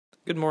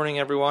Good morning,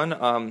 everyone.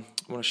 I want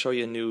to show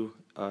you a new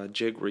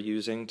jig we're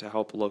using to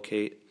help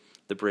locate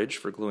the bridge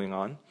for gluing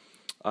on.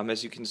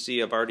 As you can see,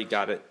 I've already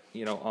got it,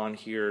 on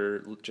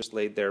here, just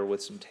laid there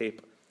with some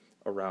tape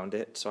around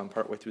it. So I'm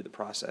partway through the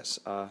process.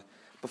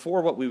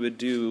 Before, what we would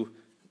do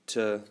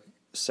to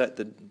set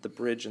the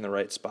bridge in the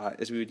right spot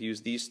is we would use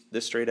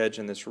this straight edge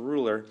and this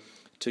ruler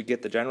to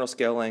get the general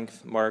scale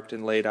length marked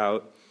and laid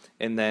out,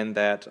 and then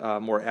that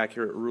more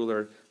accurate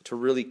ruler to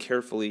really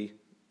carefully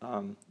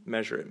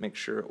measure it, make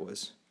sure it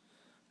was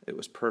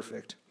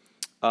perfect.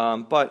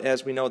 But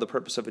as we know, the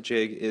purpose of a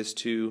jig is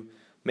to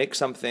make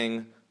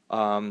something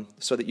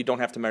so that you don't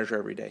have to measure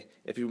every day.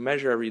 If you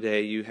measure every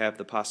day, you have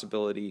the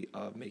possibility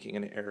of making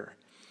an error.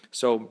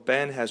 So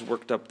Ben has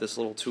worked up this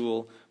little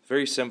tool,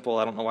 very simple.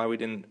 I don't know why we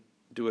didn't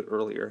do it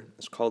earlier.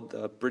 It's called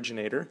the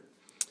bridgenator.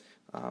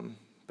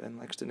 Ben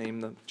likes to name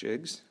the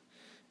jigs.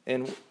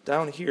 And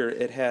down here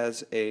it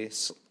has a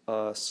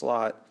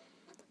slot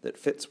that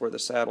fits where the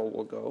saddle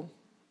will go.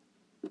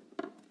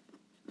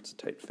 It's a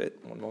tight fit.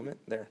 One moment.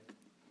 There.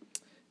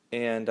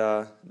 And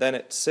then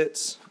it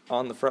sits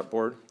on the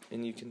fretboard,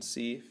 and you can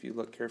see, if you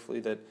look carefully,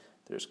 that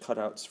there's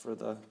cutouts for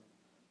the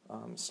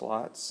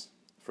slots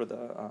for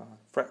the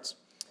frets.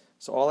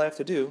 So all I have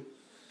to do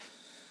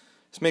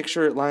is make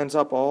sure it lines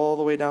up all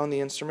the way down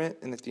the instrument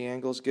and that the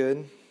angle is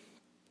good.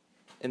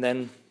 And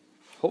then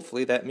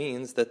hopefully that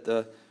means that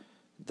the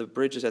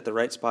bridge is at the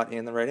right spot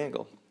and the right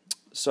angle.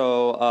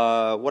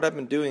 So what I've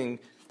been doing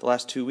the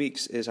last 2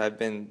 weeks is I've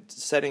been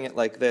setting it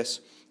like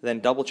this, then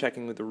double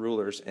checking with the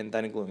rulers, and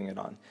then gluing it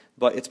on.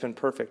 But it's been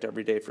perfect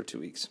every day for 2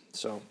 weeks.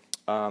 So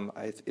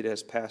it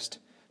has passed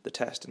the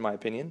test, in my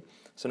opinion.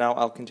 So now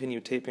I'll continue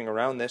taping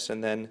around this,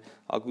 and then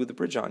I'll glue the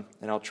bridge on,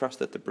 and I'll trust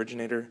that the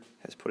bridgenator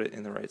has put it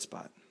in the right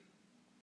spot.